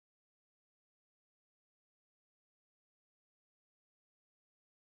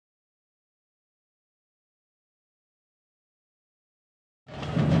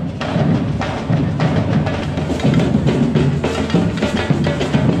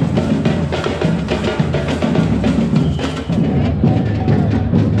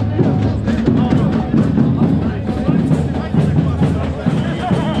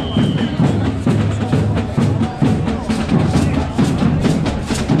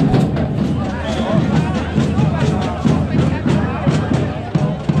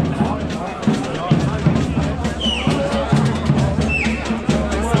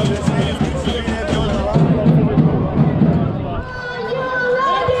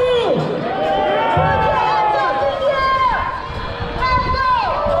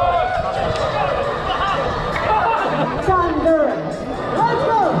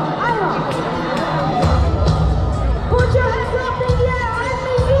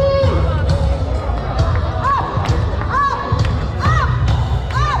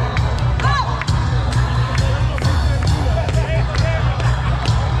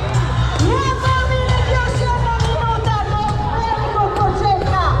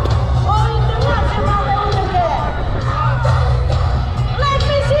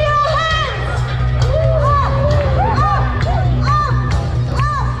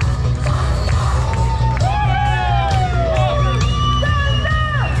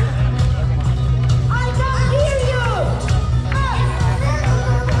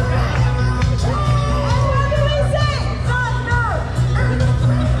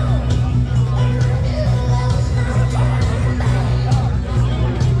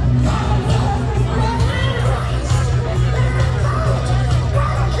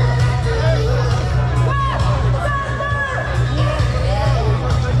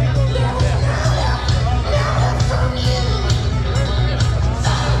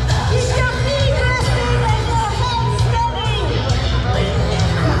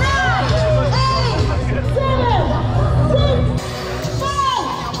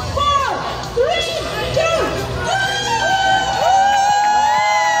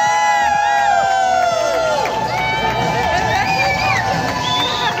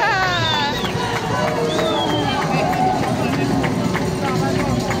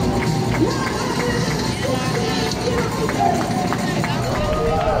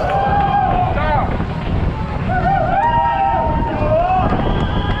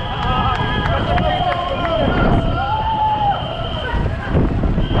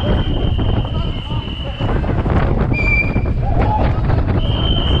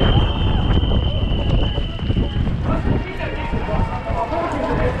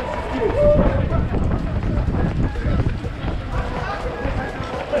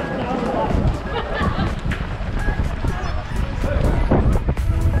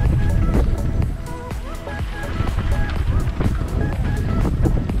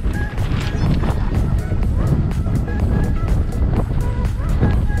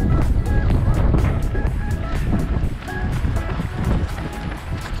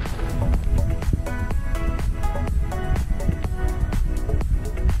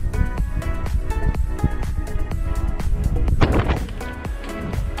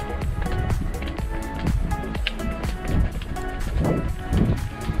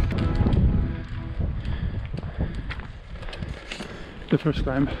the first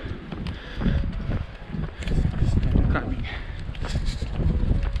climb and the climbing.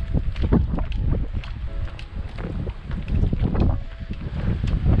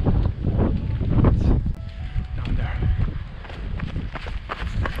 Down there.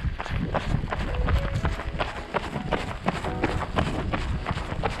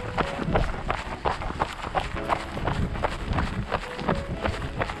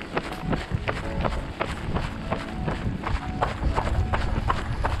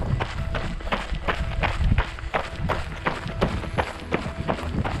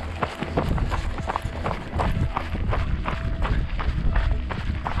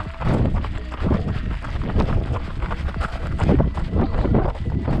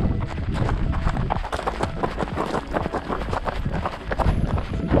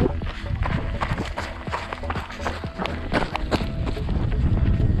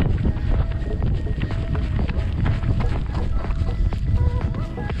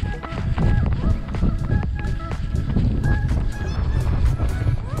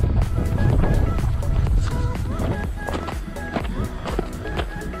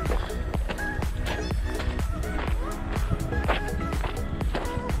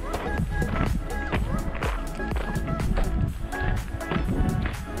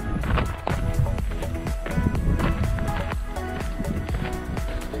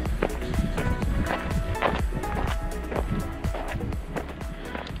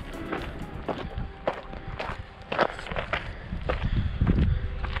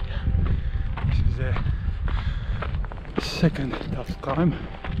 Second tough climb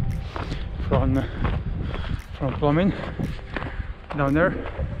from plumbing down there,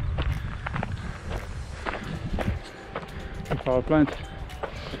 the power plant,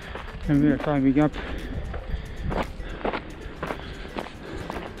 and we are climbing up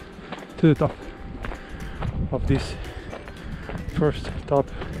to the top of this first top,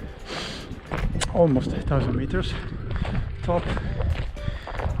 almost 1,000 meters top,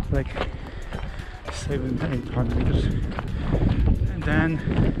 like 700-800 meters. And then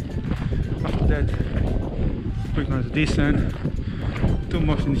after that we're going to descend to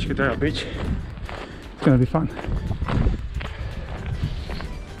Istria beach. It's gonna be fun.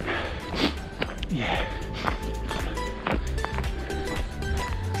 Yeah.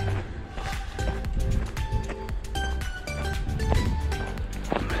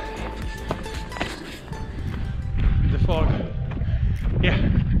 The fog. Yeah.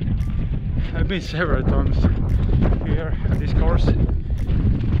 I've been several times here at this course.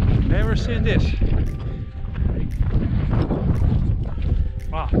 Never seen this.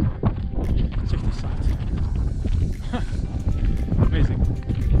 Wow, 60 sides. Amazing.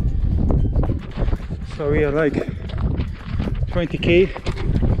 So we are like 20k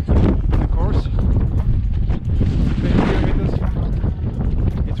on the course. 20 kilometers.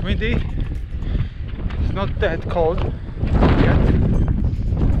 It's windy. It's not that cold yet.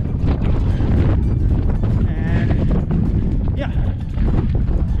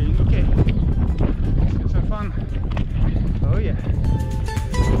 Oh yeah.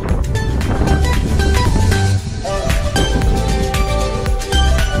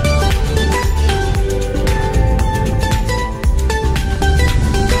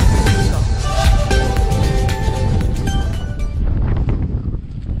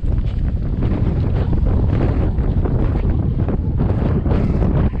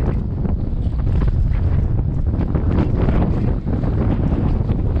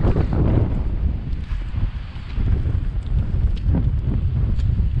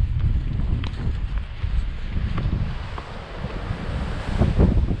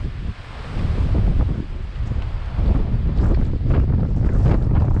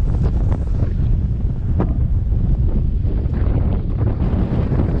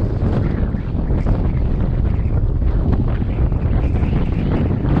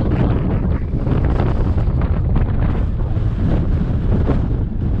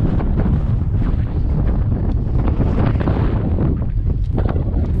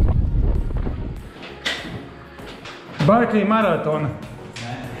 Barkley Marathon.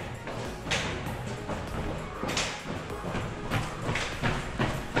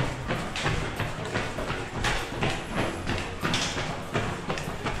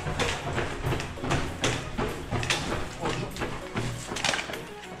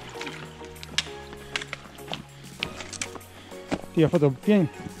 Ti ha fatto pieno.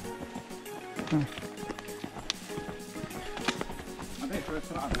 Adesso le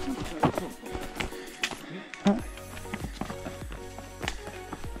strade sono tutte sotto.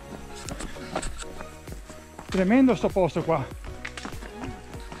 Tremendo sto posto qua.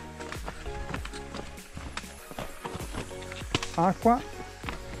 acqua,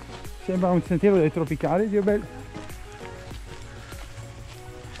 sembra un sentiero dei tropicali, Dio bello.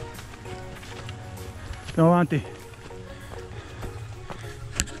 Andiamo avanti.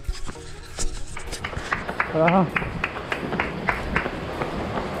 Ah.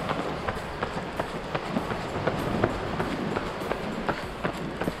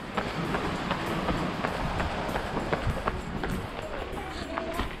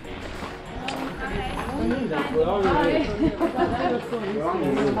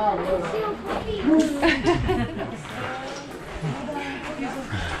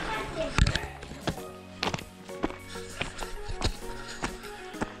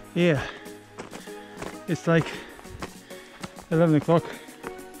 Yeah, it's like 11 o'clock,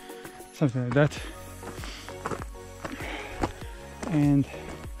 something like that, and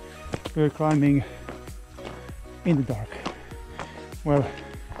we're climbing in the dark, well,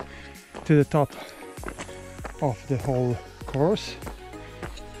 to the top of the whole course,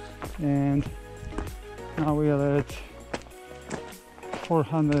 and now we are at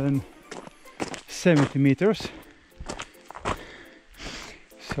 470 meters.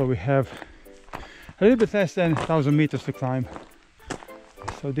 So we have a little bit less than 1,000 meters to climb.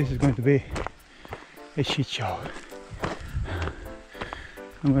 So this is going to be a shit show.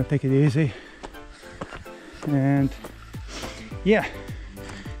 I'm going to take it easy. And yeah,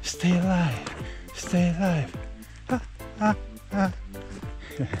 stay alive, stay alive. Ah, ah, ah.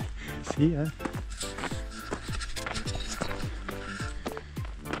 See ya.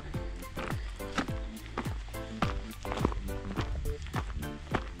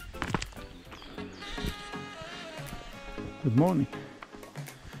 Good morning.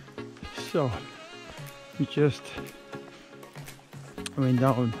 So we just went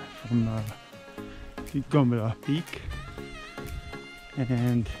down from the Gomera peak,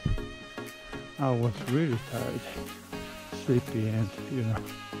 and I was really tired, sleepy, and you know,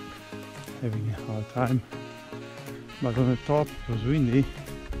 having a hard time. But on the top it was windy,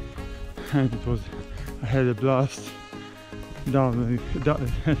 and I had a blast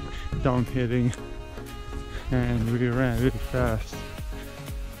downhilling, and we ran really fast,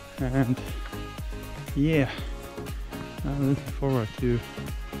 and yeah, I'm looking forward to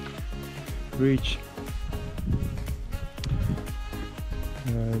reach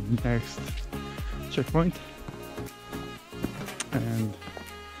the next checkpoint, and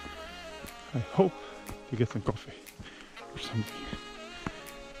I hope to get some coffee or something.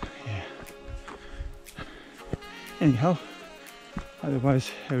 Yeah. Anyhow, otherwise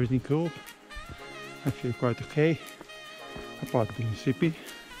everything cool. I feel quite okay, apart being sleepy.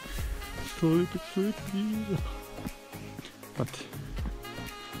 Sleepy. But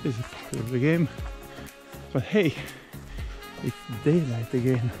this is part of the game. But hey, it's daylight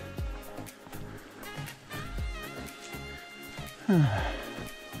again.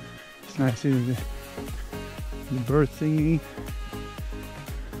 It's nice seeing the birds singing.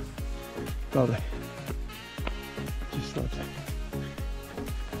 Lovely. Just lovely.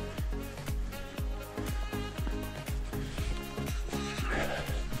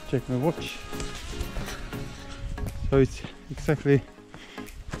 Check my watch. So it's exactly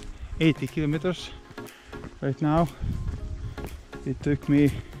 80 kilometers right now. It took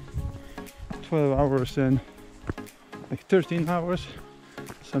me 12 hours and like 13 hours,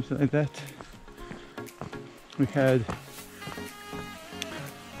 something like that. We had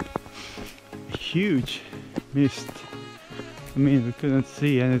a huge mist. I mean, we couldn't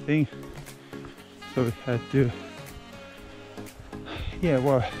see anything, so we had to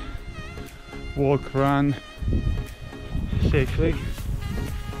walk, run safely,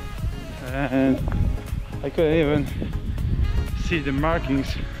 and I couldn't even see the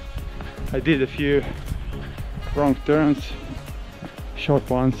markings. I did a few wrong turns, short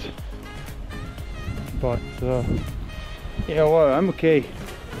ones, but yeah, well, I'm okay.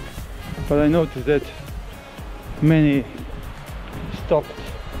 But I noticed that many stopped,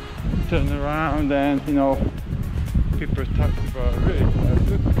 turned around, and you know, people talking about really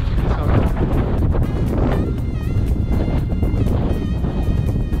look,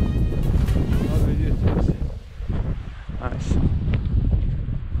 nice.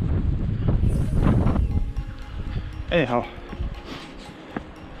 Anyhow,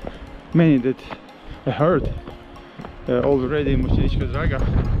 many that I heard already in Mošćenička Draga,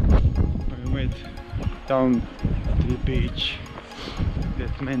 when we went down to the beach,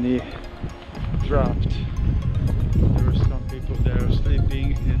 that many dropped. There were some people there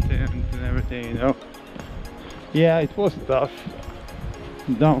sleeping in the tent and everything, you know. Yeah, it was tough.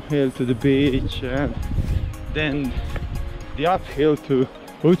 Downhill to the beach, and then the uphill to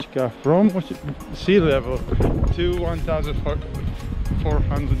Utka from sea level to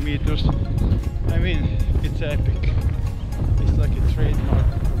 1,400 meters. I mean, it's epic. It's like a trademark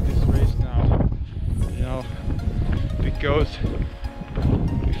of this race now, you know, because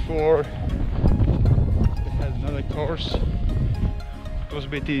before we had another course. It was a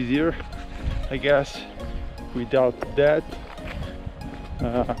bit easier, I guess, without that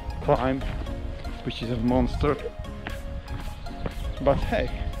climb, which is a monster. But hey,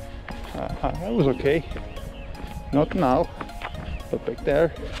 I was okay. Not now, but back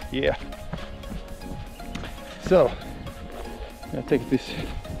there, yeah. So I take this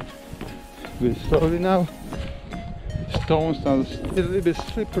a bit slowly now. Stones are still a little bit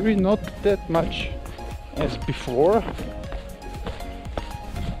slippery, not that much as before.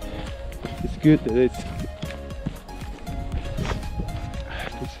 It's good that it's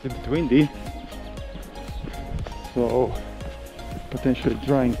a bit windy, so potentially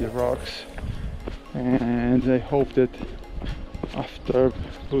drying the rocks. And I hope that after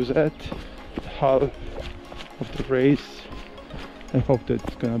Livade, the half of the race, I hope that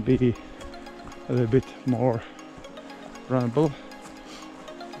it's gonna be a little bit more runnable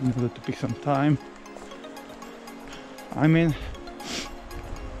in order to pick some time. I mean,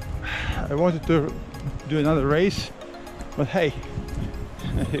 I wanted to do another race, but hey,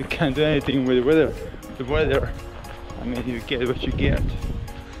 you can't do anything with the weather. I mean, you get what you get.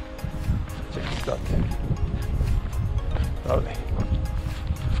 Check this out. Lovely.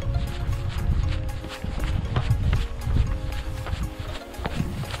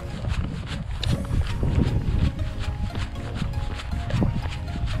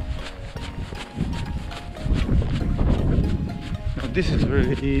 Now this is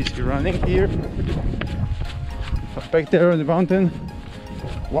really easy running here. But back there on the mountain,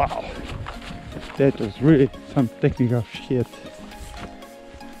 wow, that was really some technical shit.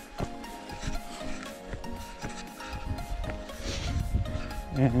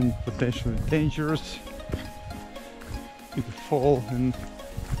 And potentially dangerous. You could fall and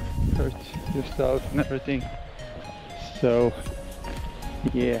hurt yourself and everything. So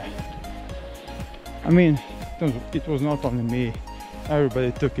yeah, I mean, it was not only me.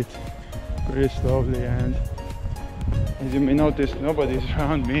 Everybody took it very slowly, and as you may notice, nobody's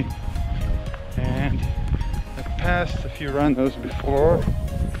around me. And I passed a few runners before,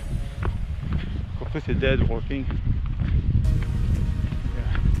 completely dead walking.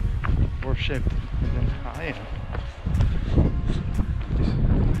 Yeah, worse shaped than I am. This is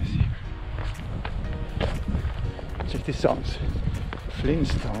nice here. Check this out,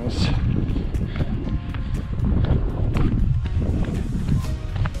 Flintstones.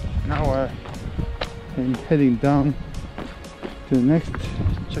 Now I'm heading down to the next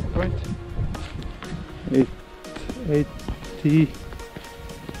checkpoint. 83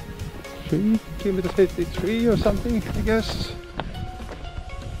 kilometers, 83 or something, I guess.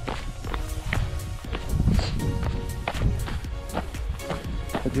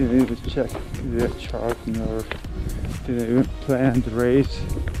 I didn't even check the chart nor didn't even plan the race.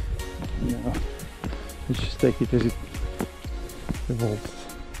 You know, let's just take it as it evolves.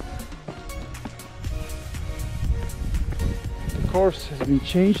 The course has been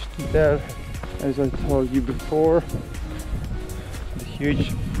changed there, as I told you before. The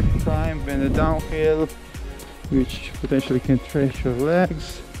huge climb and the downhill, which potentially can trash your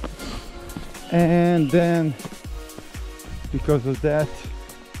legs, and then because of that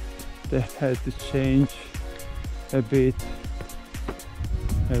they had to change a bit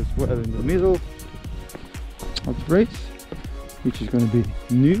as well in the middle of the race, which is going to be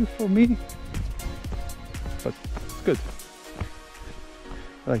new for me, but it's good.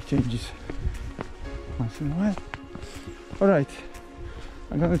 I like changes once in a while. Alright,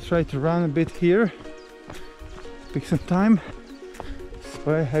 I'm gonna try to run a bit here, pick some time,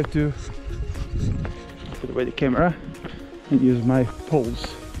 so I have to put away the camera and use my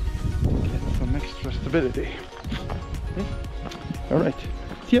poles to get some extra stability. Okay. Alright,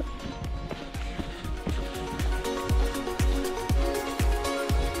 see ya!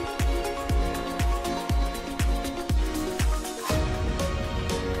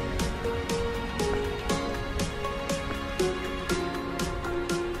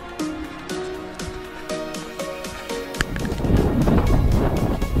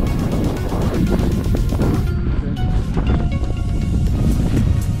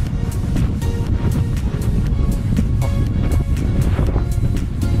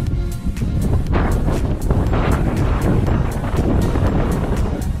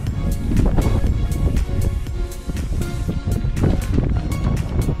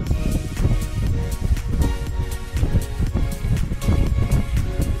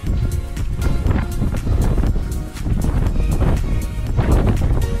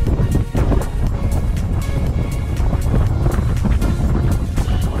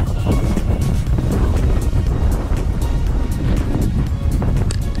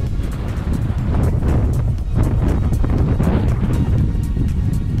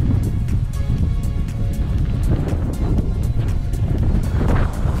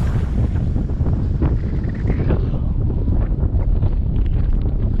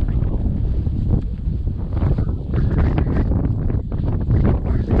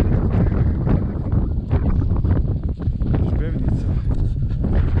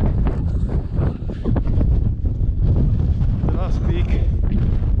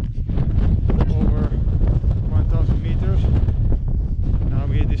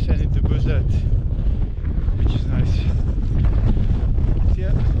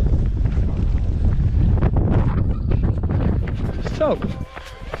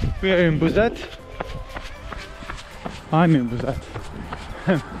 We are in Buzet. I'm in Buzet.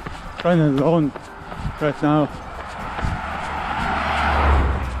 I'm running alone right now.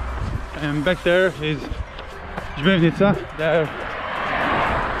 And back there is Žmevnica, there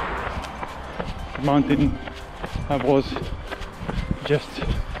mountain I was just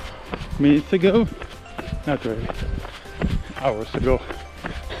minutes ago, not really, hours ago.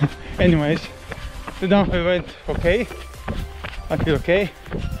 Anyways, the downhill went okay, I feel okay,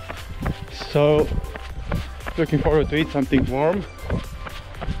 so looking forward to eat something warm,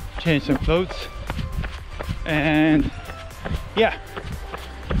 change some clothes, and yeah,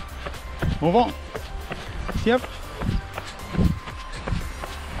 move on. Yep.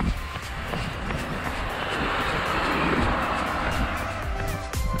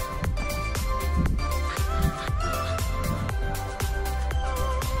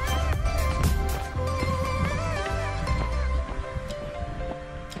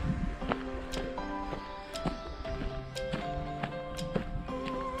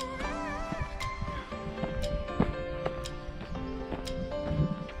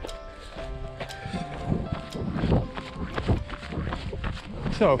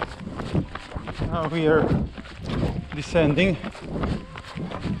 So now we are descending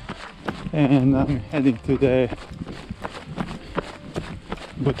and I'm heading to the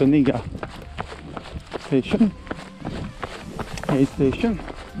Botaniga station, aid station,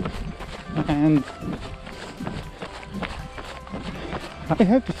 and I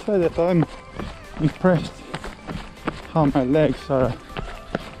have to say that I'm impressed how my legs are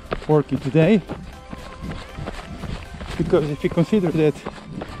working today, because if you consider that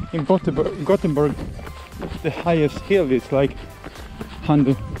in Gothenburg the highest hill is like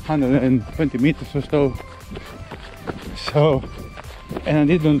 120 meters or so, and I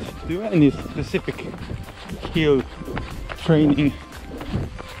didn't do any specific hill training,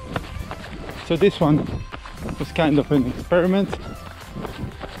 so this one was kind of an experiment,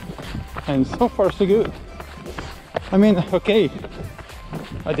 and so far so good. I mean, okay,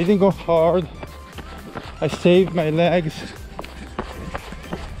 I didn't go hard, I saved my legs,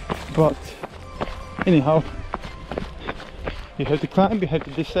 but anyhow, you have to climb, you have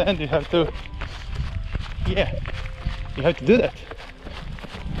to descend, you have to, yeah, you have to do that.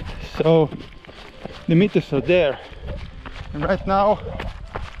 So the meters are there, and right now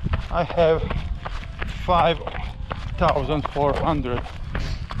I have 5,400.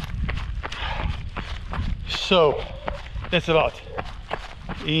 So that's a lot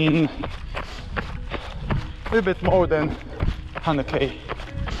in a little bit more than 100k,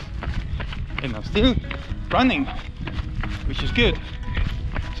 and I'm still running, which is good.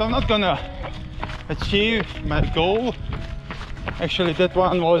 So I'm not gonna achieve my goal. Actually, that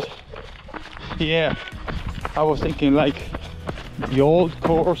one was, yeah, I was thinking like the old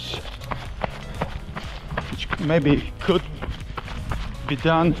course, which maybe could be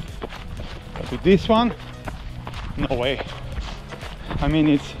done, but with this one, no way. I mean,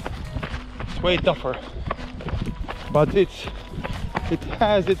 it's way tougher, but it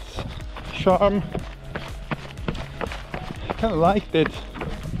has its charm. I kind of like that,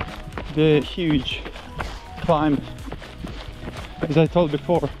 the huge climb, as I told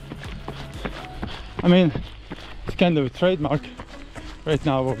before. I mean, it's kind of a trademark right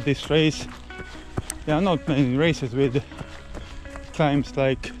now of this race. There are not many races with climbs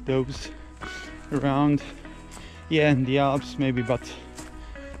like those around. Yeah, in the Alps maybe, but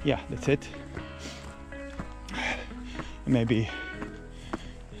yeah, that's it. Maybe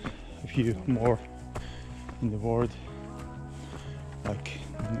a few more in the world, like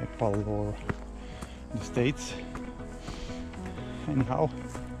Nepal or the States. Anyhow,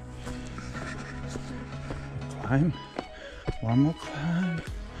 climb, one more climb,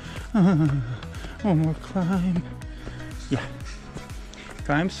 one more climb. Yeah,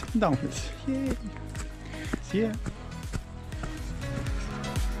 climbs, downhills. Yay! See ya.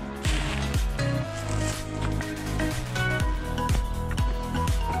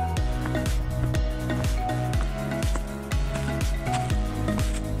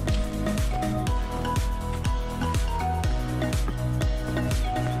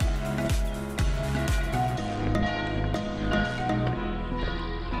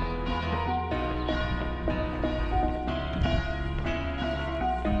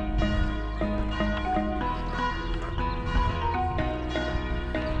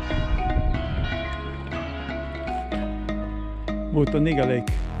 Botaniga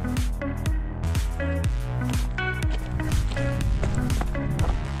Lake.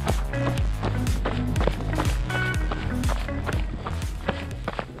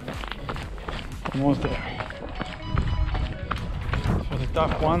 Almost there. So the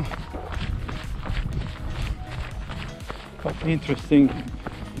tough one, but interesting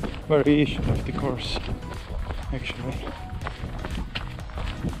variation of the course actually.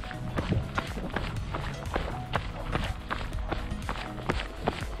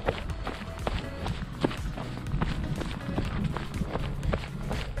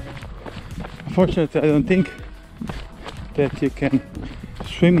 Unfortunately, I don't think that you can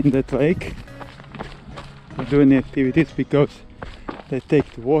swim in that lake or do any activities because they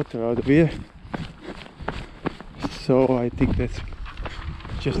take the water out of here. So I think that's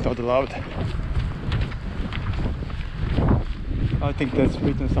just not allowed. I think that's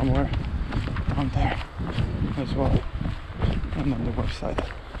written somewhere down there as well, and on the website.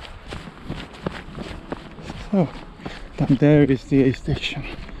 So down there is the A station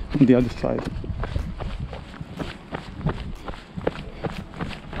on the other side.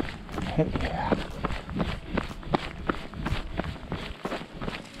 Yeah.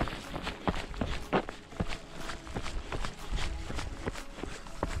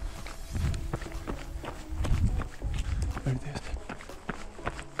 There it is.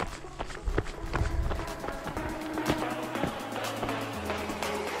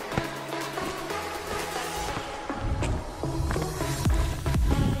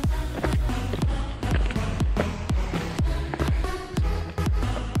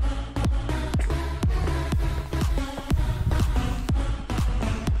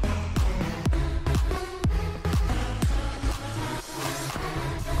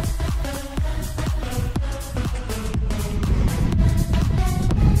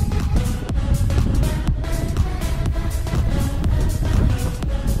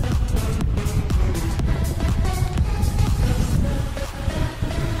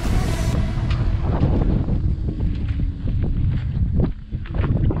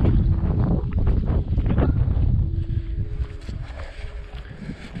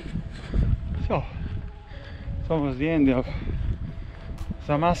 So, it's almost the end of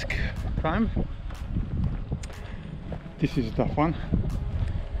Zamask climb. This is a tough one.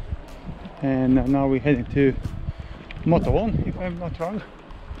 And now we're heading to Motovon, if I'm not wrong.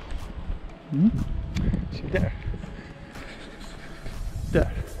 See there.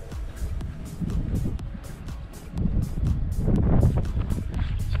 There.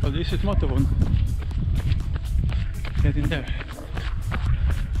 So this is Motovon. Get in there.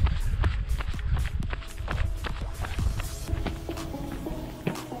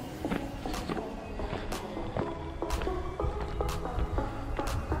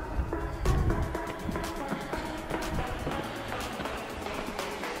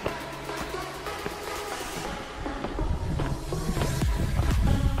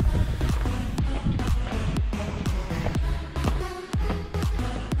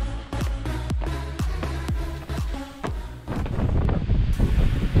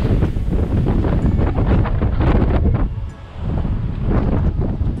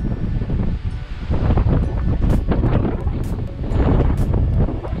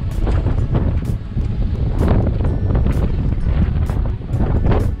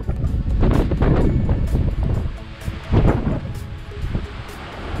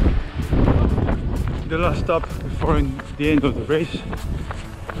 The last stop before the end of the race.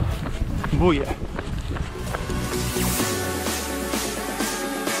 Booyah!